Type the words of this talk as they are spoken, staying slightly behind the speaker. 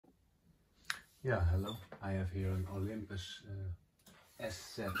Yeah, hello. I have here an Olympus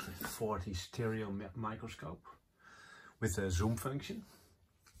SZ40 Stereo Microscope with a zoom function.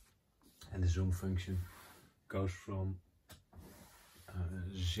 And the zoom function goes from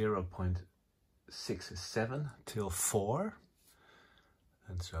 0.67 till 4.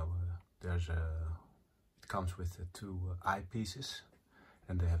 And so it comes with two eyepieces,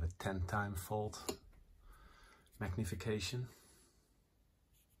 and they have a 10-fold magnification.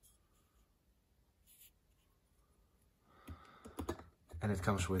 And it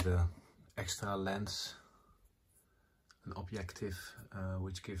comes with an extra lens, an objective,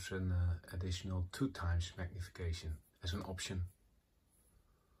 which gives an additional 2 times magnification as an option.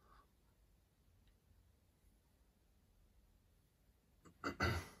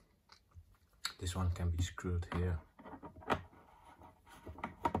 This one can be screwed here.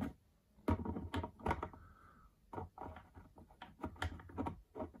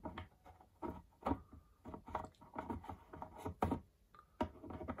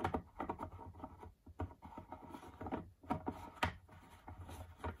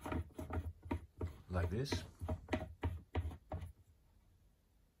 Like this.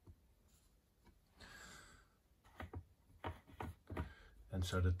 And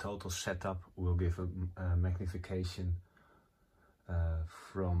so the total setup will give a magnification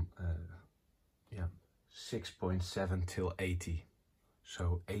from 6.7 till 80.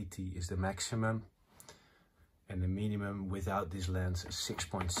 So 80 is the maximum, and the minimum without this lens is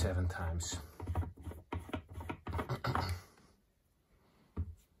 6.7 times.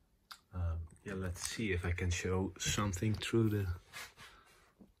 Yeah, let's see if I can show something through the...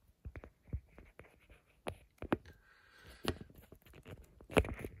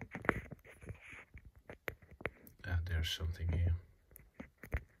 there's something here.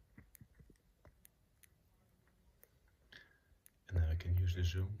 And now I can use the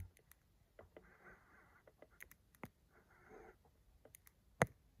zoom.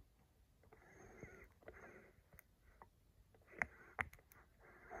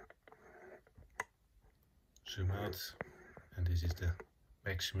 Zoom out, and this is the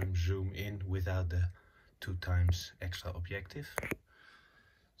maximum zoom in without the 2 times extra objective.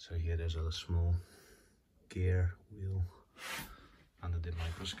 So here there's a small gear wheel under the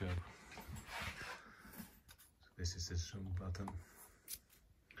microscope. So this is the zoom button.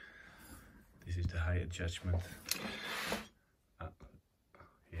 This is the high adjustment.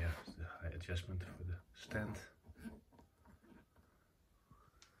 Here is the high adjustment for the stand.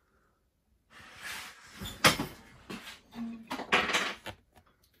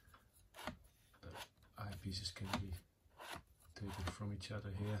 Eyepieces can be taken from each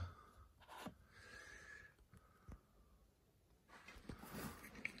other here.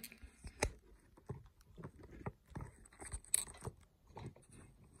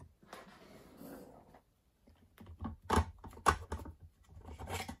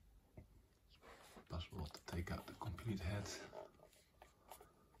 Possible to take out the complete head.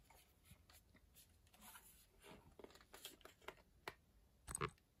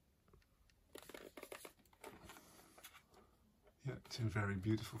 Yeah, it's in very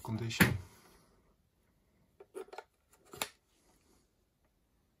beautiful condition.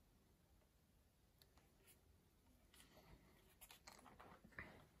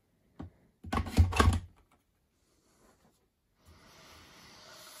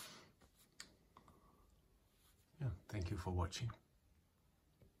 Yeah, thank you for watching.